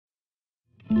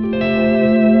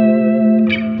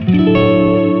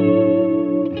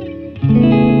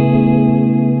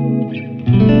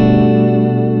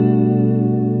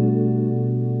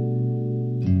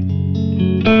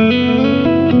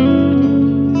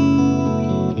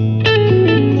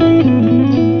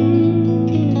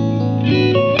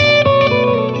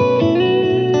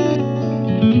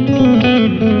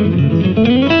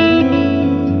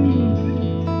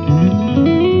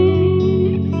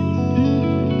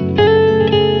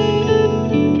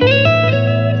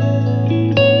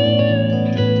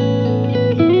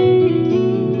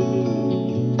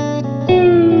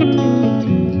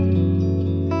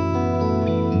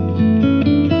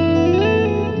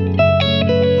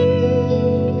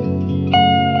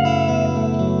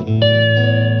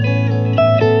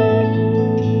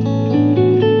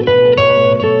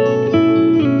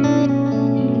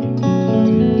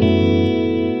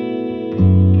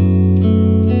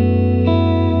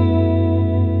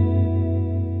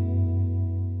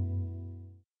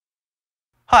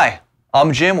Hi,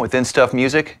 I'm Jim with In Stuff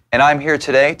Music, and I'm here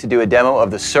today to do a demo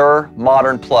of the Suhr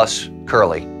Modern Plus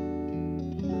Curly.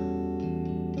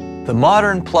 The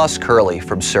Modern Plus Curly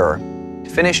from Suhr,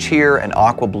 finished here in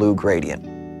Aqua Blue Gradient.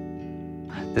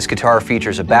 This guitar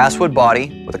features a basswood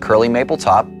body with a curly maple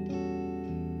top.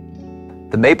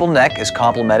 The maple neck is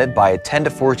complemented by a 10 to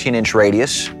 14 inch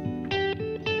radius,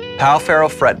 Pal-Ferro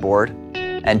fretboard,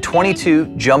 and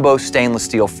 22 jumbo stainless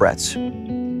steel frets.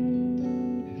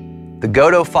 The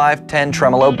Godot 510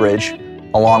 tremolo bridge,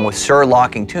 along with Suhr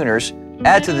locking tuners,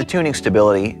 add to the tuning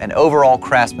stability and overall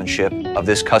craftsmanship of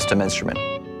this custom instrument.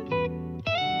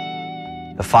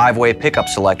 The 5-way pickup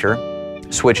selector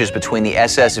switches between the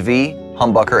SSV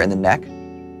humbucker in the neck,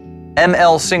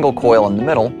 ML single coil in the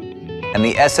middle, and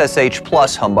the SSH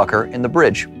Plus humbucker in the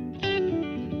bridge.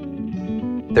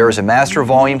 There is a master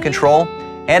volume control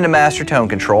and a master tone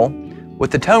control,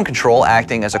 with the tone control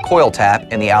acting as a coil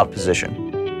tap in the out position.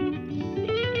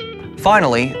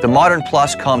 Finally, the Modern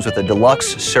Plus comes with a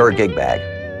deluxe Suhr gig bag.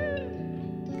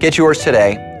 Get yours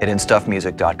today at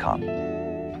instuffmusic.com.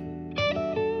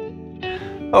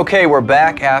 Okay, we're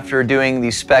back after doing the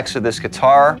specs of this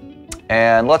guitar,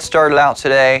 and let's start it out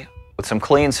today with some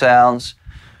clean sounds.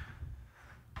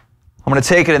 I'm going to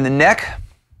take it in the neck,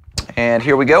 and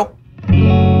here we go.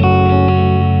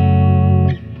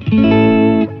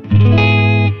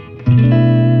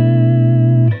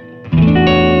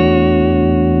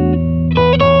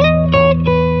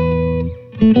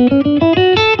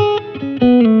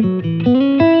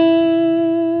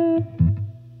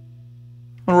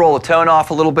 I'll roll the tone off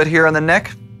a little bit here on the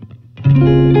neck.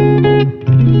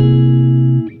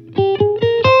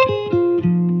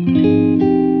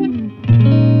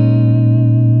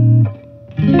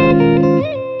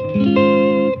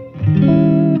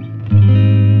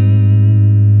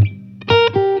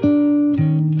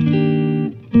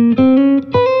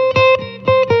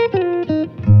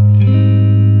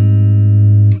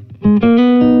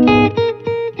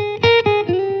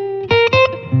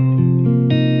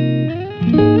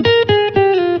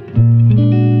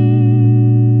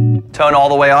 Tone all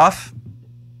the way off.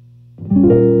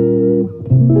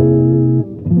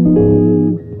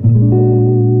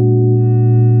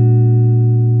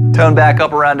 Tone back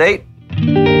up around 8.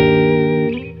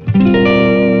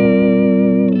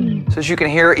 So as you can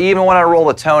hear, even when I roll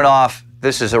the tone off,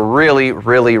 this is a really,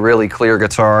 really, really clear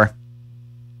guitar.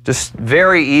 Just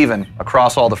very even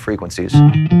across all the frequencies.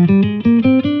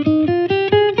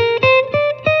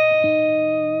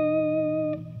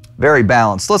 Very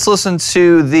balanced. Let's listen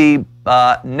to the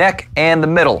neck and the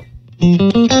middle.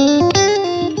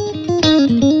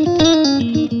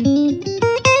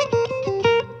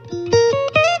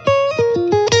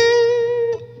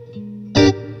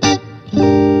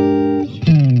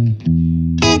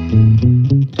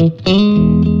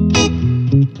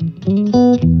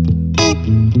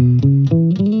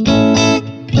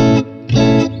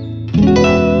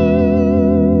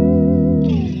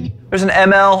 There's an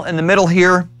ML in the middle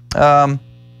here.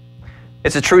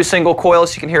 It's a true single coil,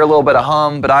 so you can hear a little bit of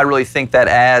hum, but I really think that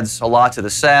adds a lot to the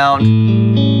sound.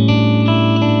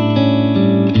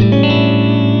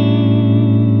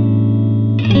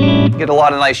 You get a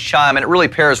lot of nice chime, and it really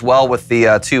pairs well with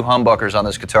the 2 humbuckers on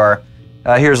this guitar.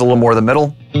 Here's a little more of the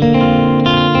middle.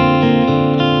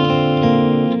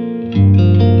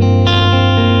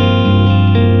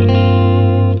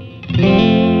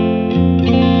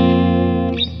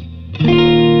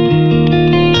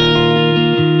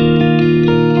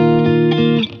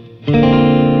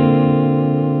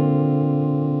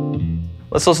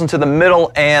 Let's listen to the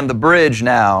middle and the bridge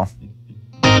now.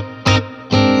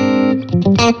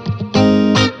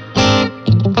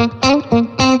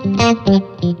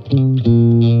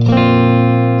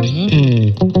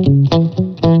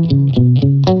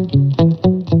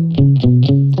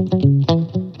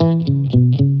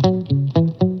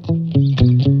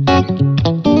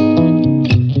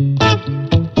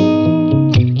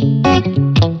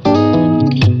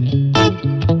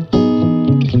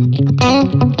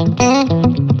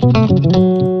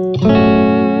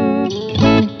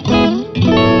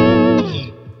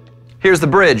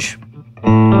 bridge.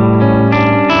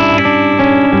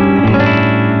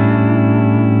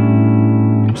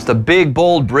 Just a big,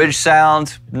 bold bridge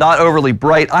sound, not overly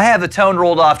bright. I have the tone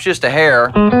rolled off just a hair.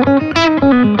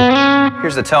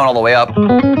 Here's the tone all the way up.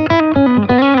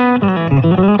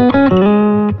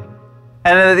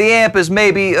 And the amp is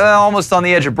maybe almost on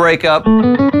the edge of breakup.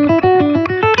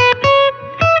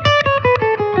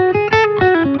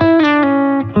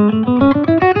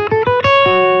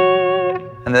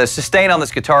 And the sustain on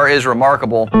this guitar is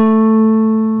remarkable.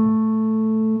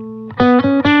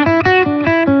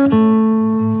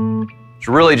 It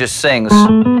really just sings.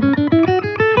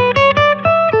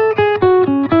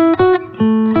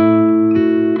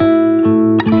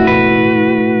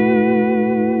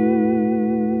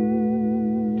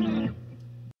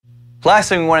 Last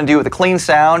thing we want to do with a clean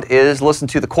sound is listen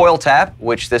to the coil tap,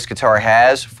 which this guitar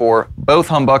has for both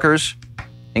humbuckers.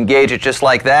 Engage it just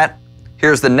like that.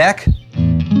 Here's the neck.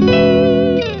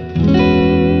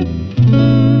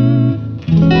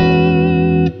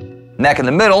 Neck in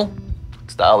the middle.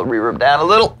 Let's dial the reverb down a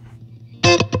little.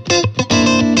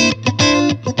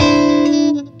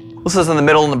 Let's listen in the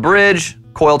middle in the bridge,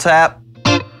 coil tap.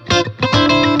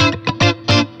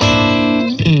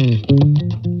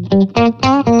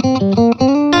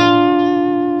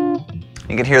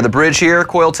 You can hear the bridge here,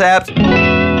 coil tapped.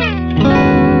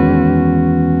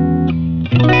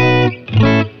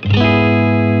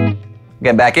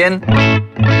 Again, back in,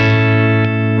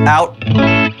 out.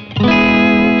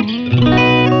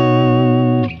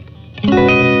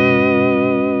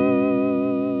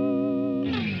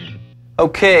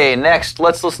 Okay, next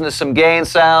let's listen to some gain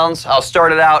sounds. I'll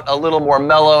start it out a little more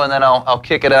mellow and then I'll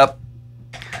kick it up.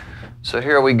 So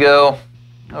here we go,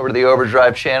 over to the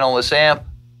overdrive channel of this amp.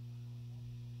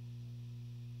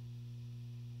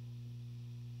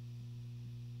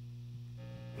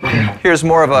 Here's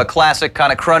more of a classic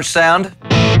kind of crunch sound.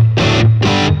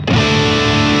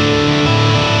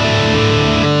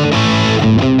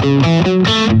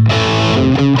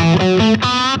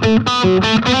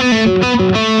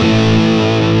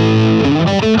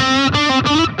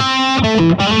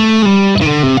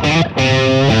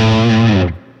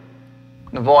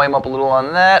 The volume up a little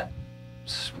on that.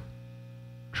 Just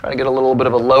try to get a little bit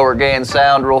of a lower gain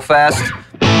sound real fast.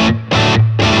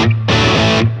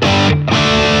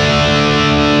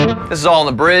 This is all in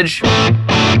the bridge.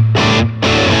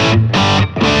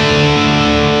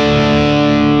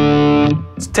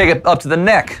 Let's take it up to the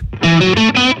neck.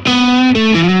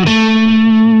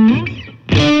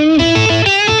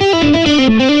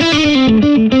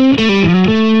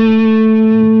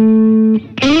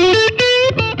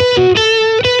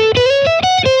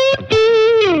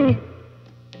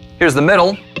 Here's the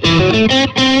middle.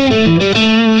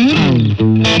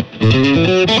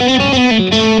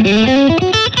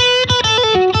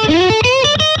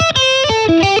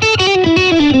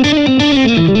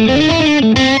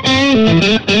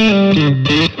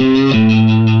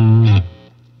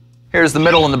 Here's the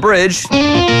middle and the bridge.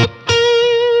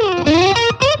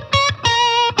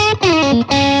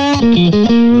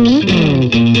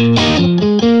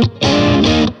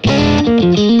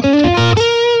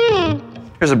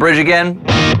 Here's the bridge again.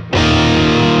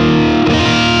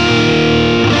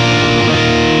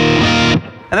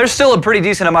 And there's still a pretty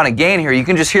decent amount of gain here. You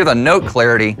can just hear the note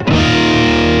clarity. You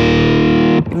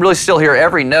can really still hear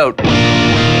every note.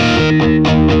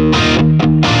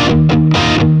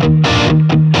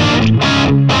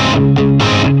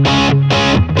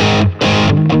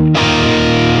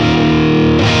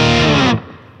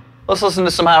 Let's listen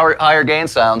to some higher gain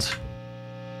sounds.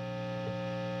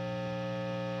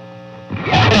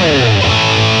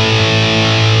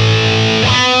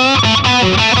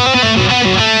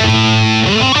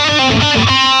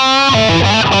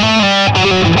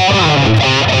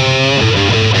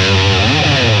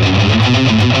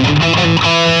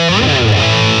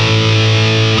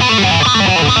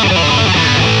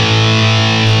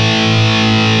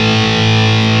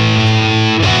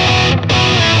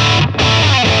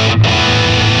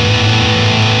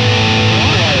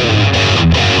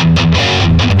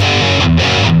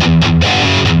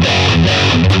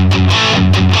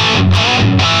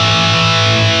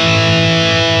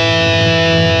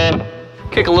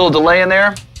 Kick a little delay in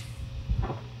there.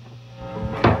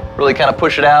 Really kind of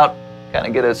push it out. Kind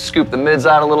of get to scoop the mids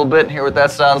out a little bit and hear what that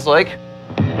sounds like.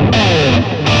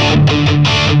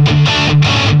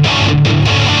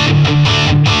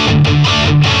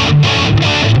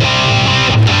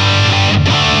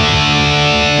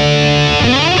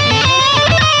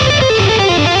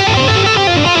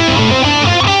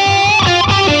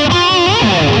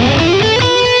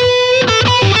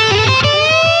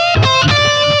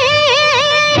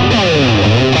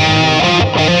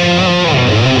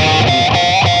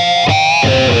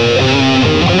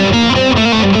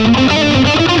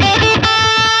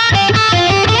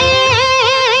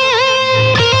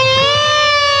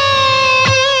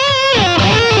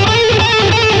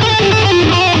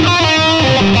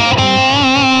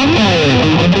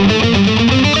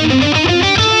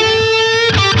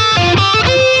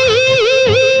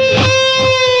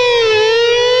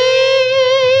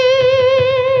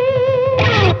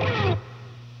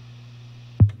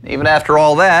 after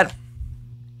all that,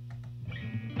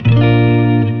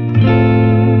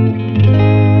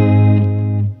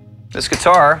 this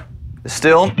guitar is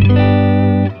still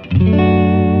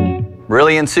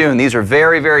really in tune. These are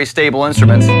very, very stable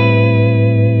instruments.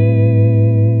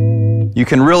 You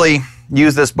can really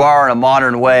use this bar in a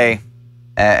modern way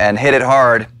and hit it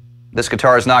hard. This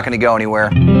guitar is not going to go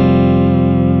anywhere.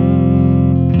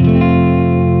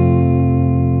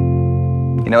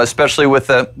 You know, especially with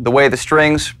the way the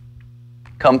strings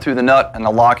come through the nut and the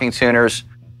locking tuners.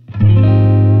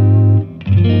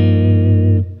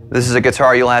 This is a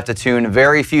guitar you'll have to tune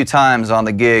very few times on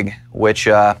the gig, which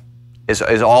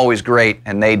is always great,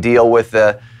 and they deal with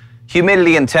the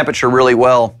humidity and temperature really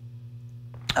well.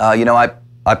 You know,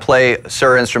 I play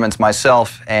Suhr instruments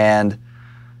myself, and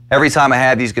every time I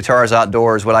have these guitars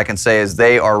outdoors, what I can say is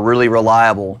they are really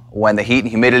reliable. When the heat and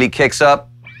humidity kicks up,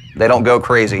 they don't go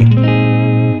crazy.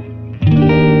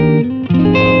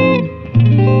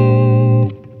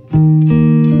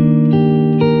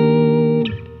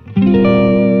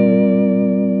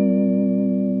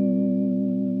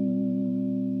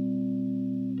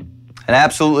 An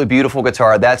absolutely beautiful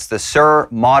guitar. That's the Suhr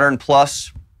Modern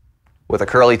Plus with a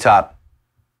curly top.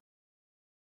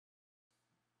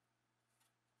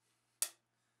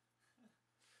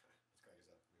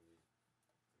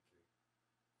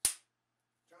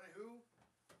 Johnny who?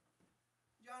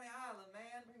 Johnny Highland,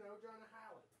 man. You know, Johnny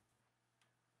Highland.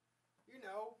 You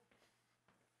know.